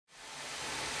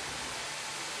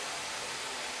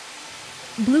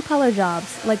Blue-collar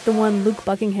jobs, like the one Luke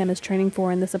Buckingham is training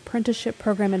for in this apprenticeship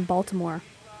program in Baltimore,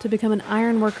 to become an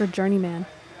ironworker journeyman,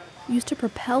 used to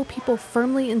propel people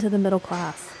firmly into the middle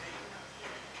class.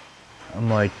 I'm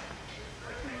like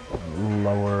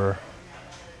lower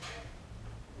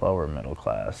middle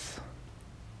class.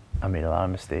 I made a lot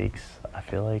of mistakes. I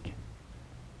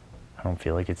don't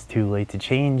feel like it's too late to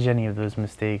change any of those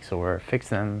mistakes or fix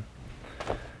them.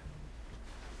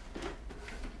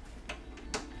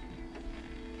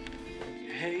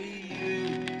 Hey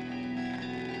you,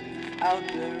 out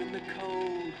there in the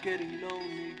cold, getting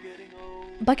lonely, getting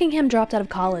old. Buckingham dropped out of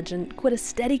college and quit a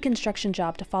steady construction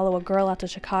job to follow a girl out to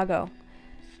Chicago.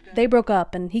 They broke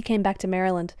up and he came back to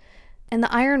Maryland, and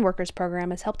the Ironworkers program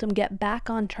has helped him get back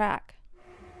on track.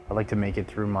 I'd like to make it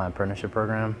through my apprenticeship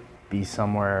program, be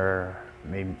somewhere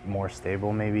maybe more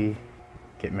stable, maybe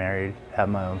get married, have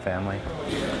my own family.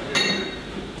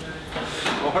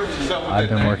 I've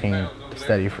been working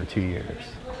steady for 2 years,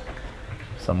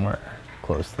 somewhere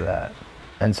close to that.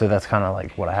 And so that's kind of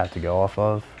like what I have to go off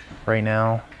of right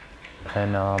now.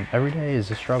 And every day is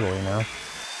a struggle, you know?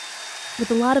 With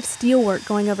a lot of steel work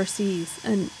going overseas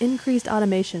and increased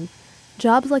automation,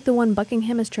 jobs like the one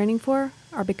Buckingham is training for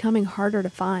are becoming harder to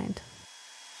find.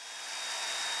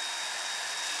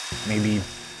 Maybe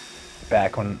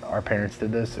back when our parents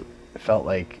did this, it felt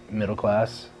like middle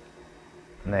class,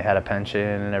 and they had a pension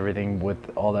and everything.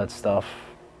 With all that stuff,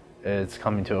 it's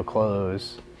coming to a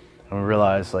close, and we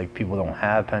realize like people don't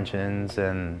have pensions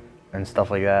and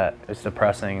stuff like that. It's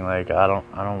depressing. Like I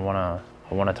want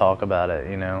to talk about it,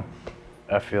 you know.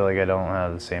 I feel like I don't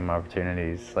have the same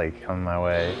opportunities like coming my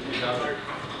way.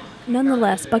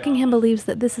 Nonetheless, Buckingham believes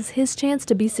that this is his chance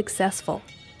to be successful,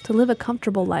 to live a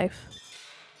comfortable life.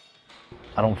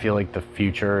 I don't feel like the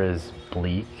future is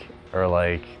bleak or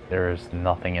like there's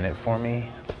nothing in it for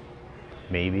me.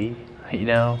 Maybe, you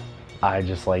know? I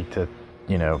just like to,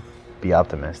 you know, be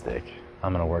optimistic.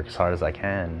 I'm gonna work as hard as I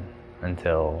can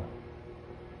until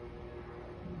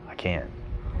I can't.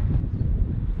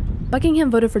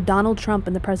 Buckingham voted for Donald Trump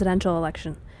in the presidential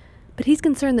election, but he's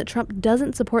concerned that Trump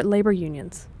doesn't support labor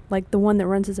unions, like the one that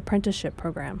runs his apprenticeship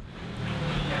program.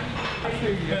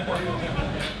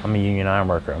 I'm a union iron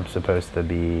worker. I'm supposed to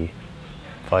be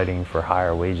fighting for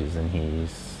higher wages, and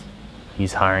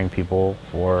he's hiring people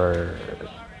for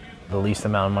the least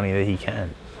amount of money that he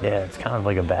can. Yeah, it's kind of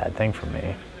like a bad thing for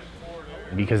me.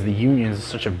 Because the union is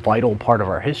such a vital part of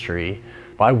our history,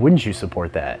 why wouldn't you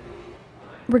support that?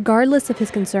 Regardless of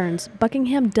his concerns,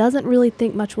 Buckingham doesn't really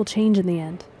think much will change in the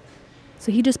end.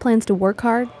 So he just plans to work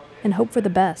hard and hope for the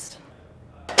best.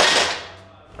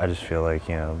 I just feel like,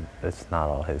 you know, it's not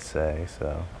all his say,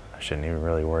 so I shouldn't even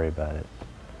really worry about it.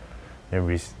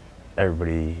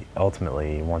 Everybody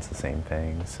ultimately wants the same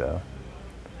thing, so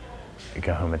I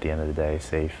go home at the end of the day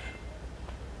safe.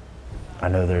 I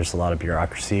know there's a lot of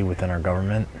bureaucracy within our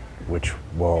government, which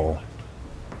will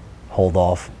hold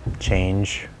off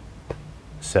change,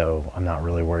 so I'm not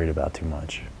really worried about too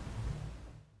much.